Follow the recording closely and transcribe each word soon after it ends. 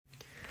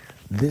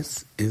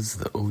This is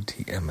the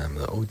OTMM,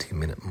 the OT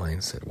Minute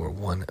Mindset, where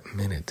 1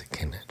 minute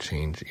can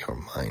change your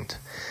mind.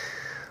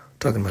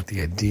 Talking about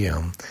the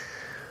idea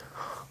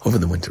over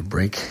the winter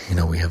break.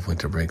 We have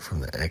winter break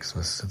from the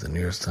Xmas to the New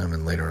Year's time,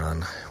 and later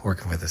on,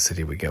 working with the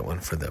city, we get one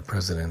for the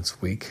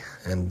President's Week.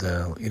 And,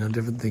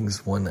 different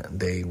things. One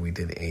day we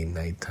did a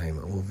nighttime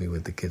movie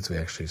with the kids. We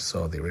actually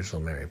saw the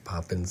original Mary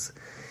Poppins.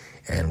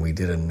 And we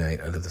did a night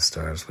under the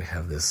stars. We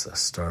have this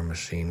star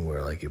machine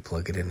where you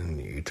plug it in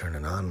and you turn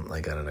it on.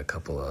 I got it a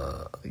couple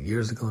of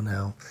years ago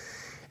now.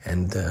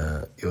 And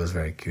it was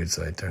very cute,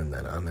 so I turned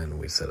that on and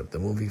we set up the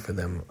movie for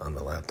them on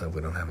the laptop.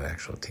 We don't have an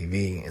actual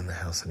TV in the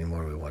house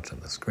anymore. We watch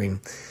on the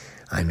screen.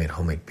 I made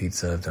homemade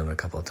pizza. I've done it a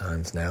couple of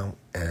times now.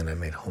 And I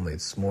made homemade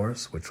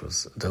s'mores, which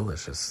was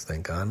delicious,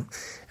 thank God.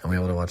 And we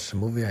were able to watch the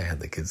movie. I had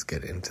the kids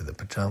get into the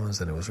pajamas,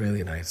 and it was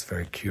really nice,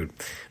 very cute.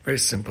 Very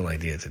simple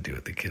idea to do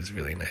with the kids,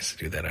 really nice to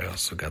do that. I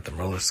also got them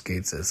roller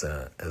skates as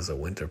a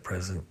winter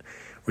present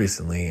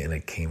recently, and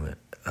it came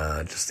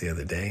just the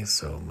other day.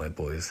 So my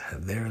boys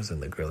had theirs,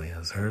 and the girlie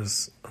has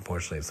hers.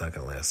 Unfortunately, it's not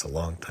going to last a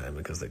long time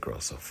because they grow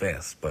so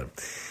fast, but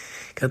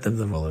got them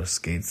the roller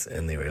skates,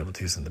 and they were able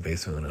to use in the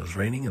basement when it was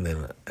raining, and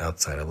then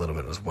outside a little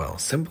bit as well.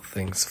 Simple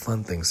things,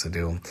 fun things to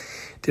do,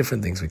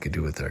 different things we could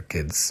do with our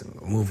kids.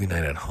 Movie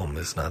night at home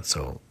is not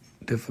so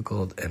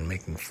difficult, and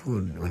making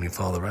food, when you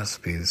follow the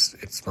recipes,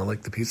 it smelled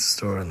like the pizza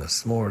store, and the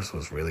s'mores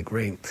was really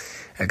great.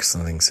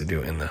 Excellent things to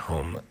do in the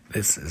home.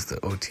 This is the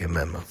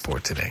OTMM for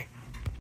today.